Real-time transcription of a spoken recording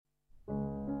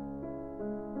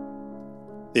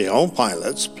The old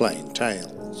pilot's plain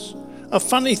tales. A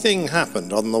funny thing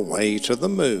happened on the way to the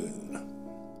moon.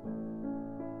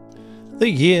 The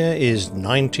year is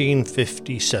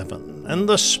 1957 and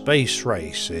the space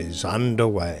race is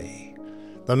underway.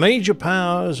 The major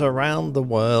powers around the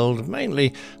world,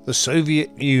 mainly the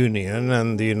Soviet Union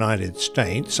and the United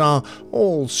States, are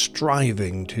all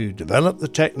striving to develop the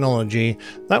technology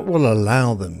that will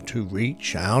allow them to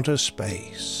reach outer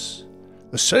space.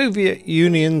 The Soviet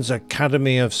Union's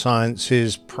Academy of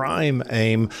Sciences' prime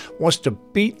aim was to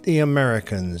beat the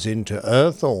Americans into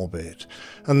Earth orbit,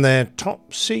 and their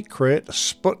top-secret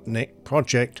Sputnik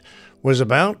project was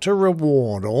about to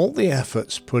reward all the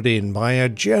efforts put in by a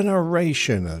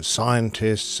generation of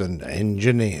scientists and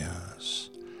engineers.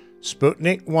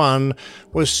 Sputnik 1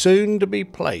 was soon to be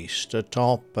placed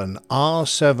atop an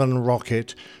R-7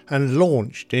 rocket and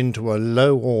launched into a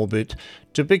low orbit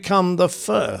to become the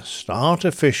first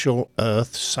artificial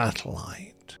Earth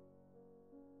satellite.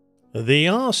 The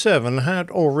R-7 had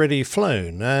already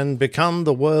flown and become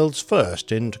the world's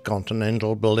first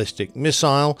intercontinental ballistic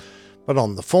missile, but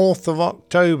on the 4th of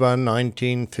October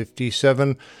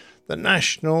 1957, the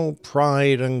national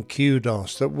pride and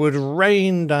kudos that would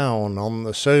rain down on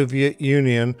the Soviet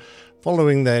Union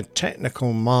following their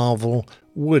technical marvel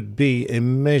would be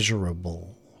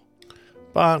immeasurable.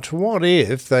 But what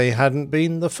if they hadn't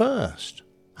been the first?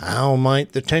 How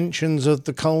might the tensions of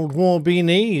the Cold War been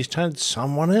eased had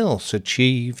someone else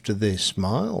achieved this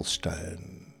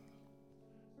milestone?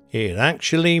 It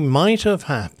actually might have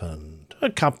happened a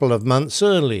couple of months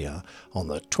earlier, on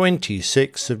the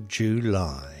 26th of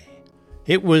July.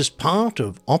 It was part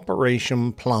of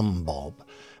Operation Plum Bob,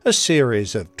 a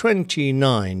series of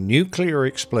 29 nuclear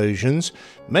explosions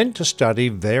meant to study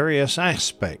various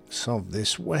aspects of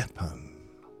this weapon.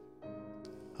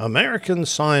 American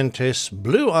scientists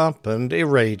blew up and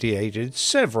irradiated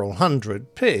several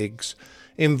hundred pigs,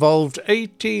 involved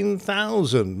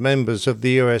 18,000 members of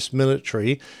the US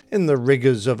military in the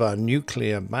rigours of a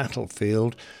nuclear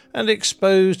battlefield, and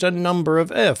exposed a number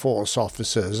of Air Force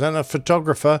officers and a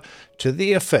photographer to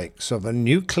the effects of a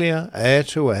nuclear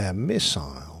air-to-air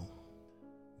missile.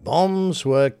 Bombs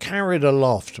were carried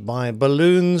aloft by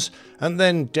balloons and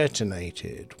then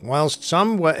detonated, whilst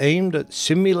some were aimed at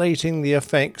simulating the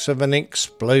effects of an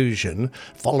explosion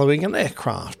following an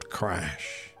aircraft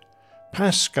crash.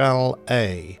 Pascal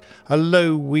A, a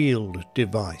low-wheeled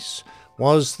device,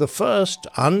 was the first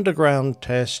underground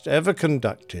test ever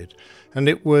conducted, and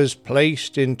it was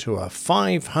placed into a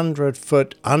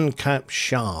 500-foot uncapped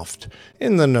shaft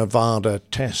in the Nevada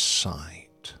test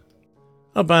site.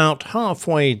 About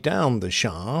halfway down the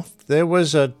shaft, there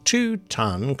was a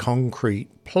 2-ton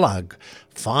concrete plug,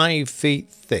 5 feet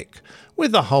thick,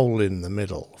 with a hole in the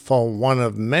middle for one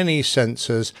of many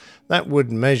sensors that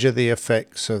would measure the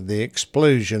effects of the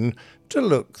explosion to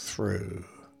look through.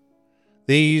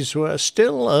 These were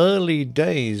still early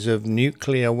days of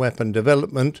nuclear weapon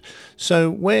development, so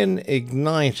when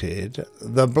ignited,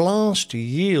 the blast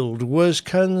yield was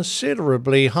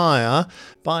considerably higher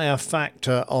by a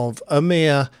factor of a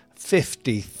mere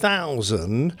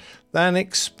 50,000 than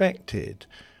expected,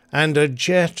 and a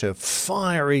jet of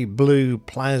fiery blue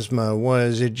plasma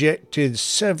was ejected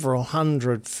several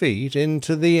hundred feet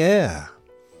into the air.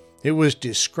 It was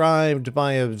described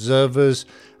by observers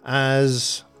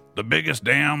as the biggest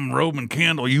damn Roman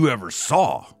candle you ever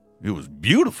saw. It was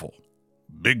beautiful.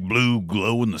 Big blue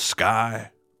glow in the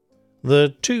sky.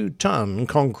 The 2-ton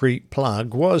concrete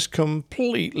plug was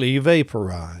completely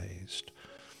vaporized.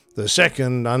 The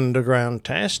second underground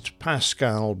test,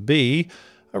 Pascal B,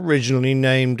 originally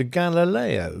named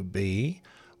Galileo B,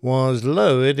 was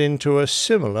lowered into a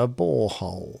similar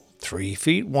borehole, 3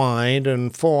 feet wide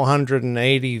and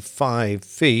 485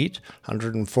 feet,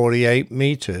 148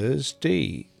 meters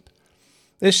deep.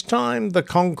 This time the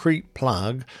concrete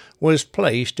plug was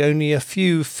placed only a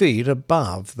few feet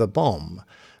above the bomb,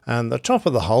 and the top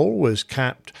of the hole was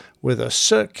capped with a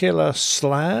circular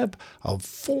slab of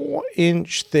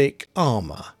 4-inch thick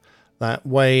armour that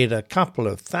weighed a couple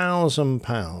of 1,000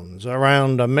 pounds,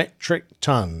 around a metric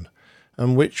ton,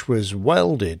 and which was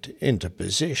welded into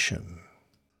position.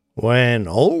 When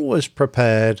all was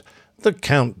prepared, the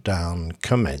countdown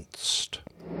commenced.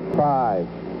 5,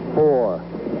 4,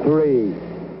 3...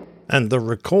 and the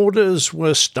recorders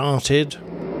were started,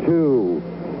 2,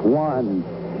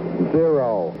 1,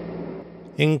 0.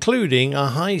 including a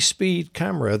high-speed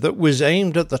camera that was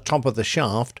aimed at the top of the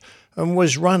shaft and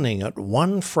was running at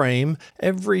 1 frame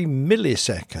every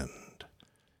millisecond.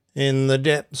 In the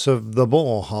depths of the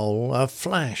borehole, a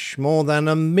flash more than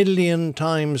 1,000,000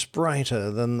 times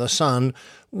brighter than the sun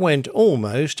went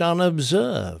almost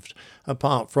unobserved,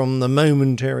 apart from the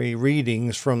momentary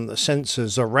readings from the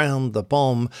sensors around the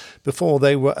bomb before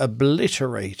they were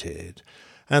obliterated,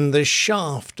 and the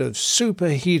shaft of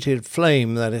superheated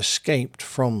flame that escaped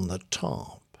from the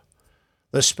top.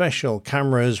 The special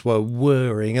cameras were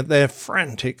whirring at their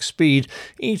frantic speed,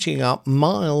 eating up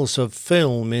miles of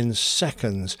film in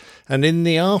seconds, and in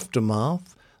the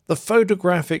aftermath, the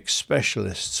photographic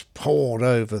specialists pored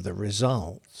over the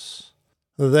results.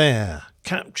 There,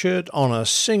 captured on a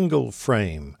single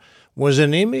frame, was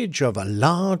an image of a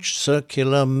large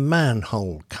circular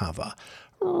manhole cover,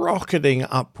 rocketing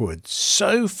upwards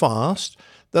so fast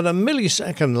that a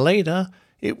millisecond later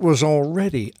it was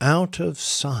already out of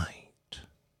sight.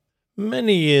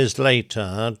 Many years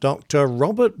later, Dr.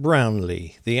 Robert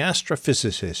Brownlee, the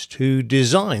astrophysicist who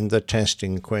designed the test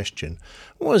in question,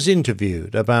 was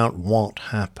interviewed about what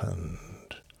happened.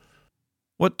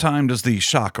 What time does the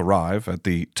shock arrive at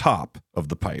the top of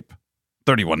the pipe?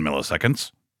 31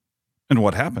 milliseconds. And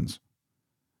what happens?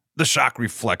 The shock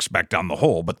reflects back down the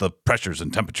hole, but the pressures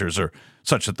and temperatures are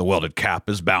such that the welded cap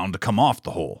is bound to come off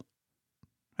the hole.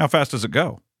 How fast does it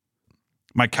go?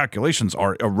 My calculations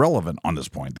are irrelevant on this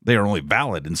point. They are only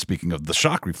valid in speaking of the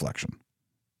shock reflection.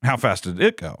 How fast did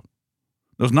it go?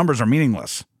 Those numbers are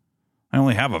meaningless. I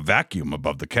only have a vacuum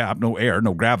above the cap, no air,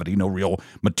 no gravity, no real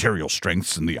material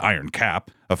strengths in the iron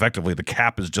cap. Effectively, the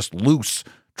cap is just loose,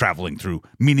 traveling through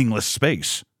meaningless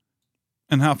space.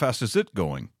 And how fast is it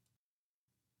going?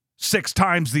 6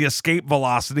 times the escape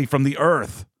velocity from the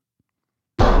Earth.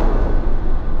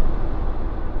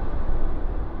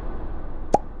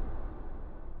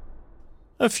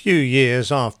 A few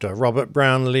years after Robert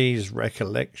Brownlee's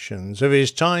recollections of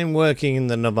his time working in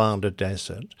the Nevada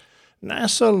desert,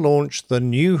 NASA launched the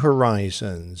New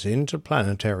Horizons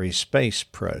interplanetary space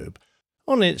probe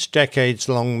on its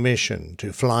decades-long mission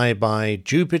to fly by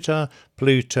Jupiter,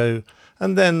 Pluto,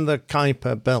 and then the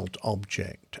Kuiper Belt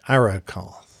object,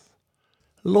 Arrokoth.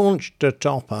 Launched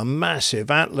atop a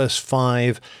massive Atlas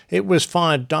V, it was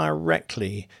fired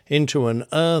directly into an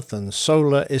Earth and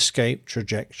solar escape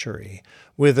trajectory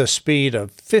with a speed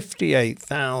of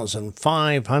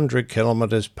 58,500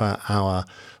 kilometers per hour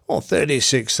or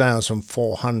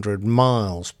 36,400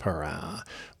 miles per hour,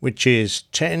 which is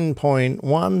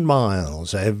 10.1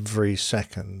 miles every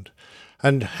second,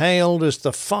 and hailed as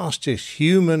the fastest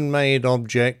human-made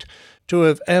object to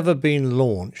have ever been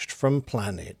launched from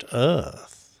planet Earth.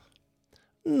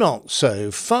 Not so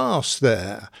fast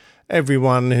there.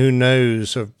 Everyone who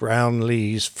knows of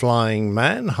Brownlee's flying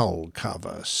manhole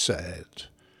cover said.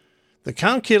 The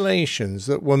calculations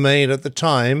that were made at the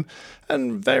time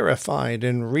and verified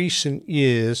in recent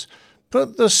years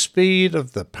put the speed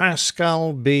of the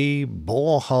Pascal B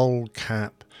borehole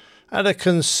cap at a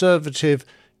conservative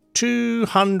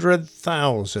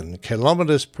 200,000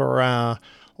 kilometers per hour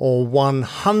or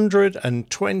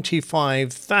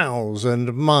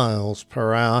 125,000 miles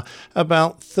per hour,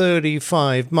 about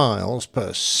 35 miles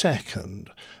per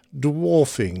second,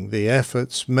 dwarfing the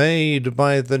efforts made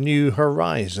by the New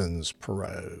Horizons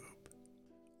probe.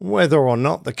 Whether or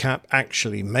not the cap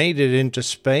actually made it into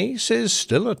space is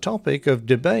still a topic of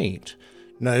debate.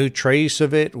 No trace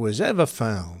of it was ever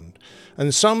found,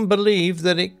 and some believe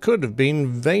that it could have been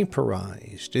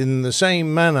vaporized in the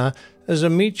same manner as a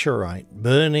meteorite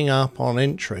burning up on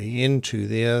entry into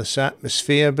the Earth's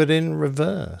atmosphere, but in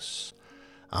reverse.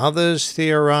 Others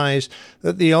theorize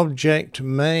that the object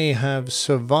may have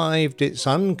survived its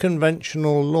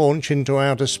unconventional launch into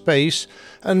outer space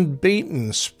and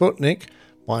beaten Sputnik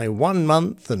by 1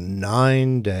 month and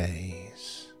 9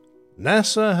 days.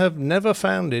 NASA have never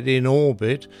found it in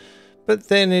orbit, but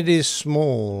then it is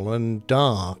small and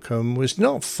dark and was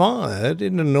not fired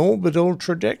in an orbital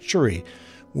trajectory,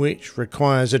 which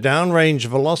requires a downrange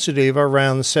velocity of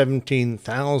around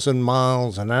 17,000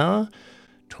 miles an hour,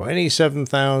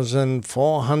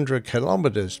 27,400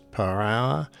 kilometers per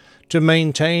hour, to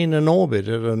maintain an orbit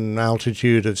at an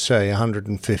altitude of, say,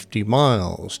 150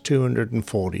 miles,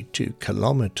 242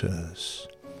 kilometers.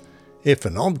 If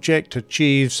an object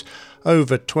achieves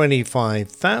over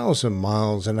 25,000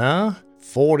 miles an hour,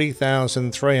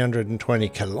 40,320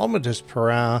 kilometers per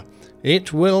hour,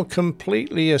 it will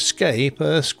completely escape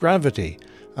Earth's gravity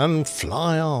and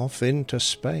fly off into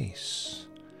space.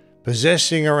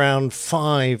 Possessing around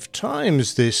 5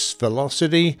 times this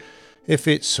velocity, if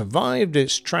it survived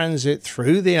its transit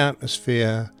through the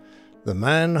atmosphere, the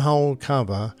manhole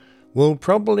cover will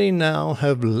probably now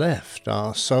have left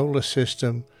our solar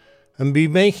system and be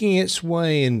making its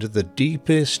way into the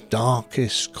deepest,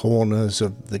 darkest corners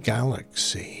of the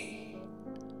galaxy.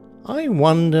 I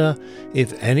wonder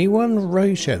if anyone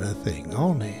wrote anything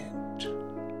on it.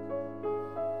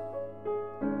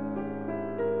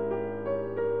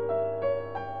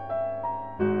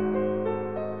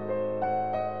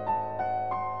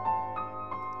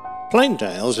 Plain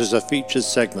Tales is a featured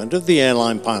segment of the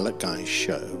Airline Pilot Guy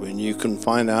show, and you can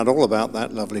find out all about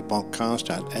that lovely podcast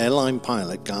at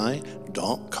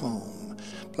airlinepilotguy.com.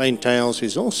 Plain Tales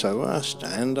is also a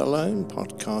standalone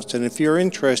podcast, and if you're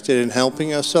interested in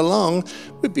helping us along,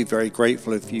 we'd be very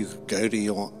grateful if you could go to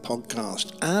your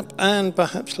podcast app and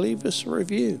perhaps leave us a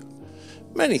review.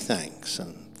 Many thanks,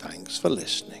 and thanks for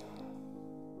listening.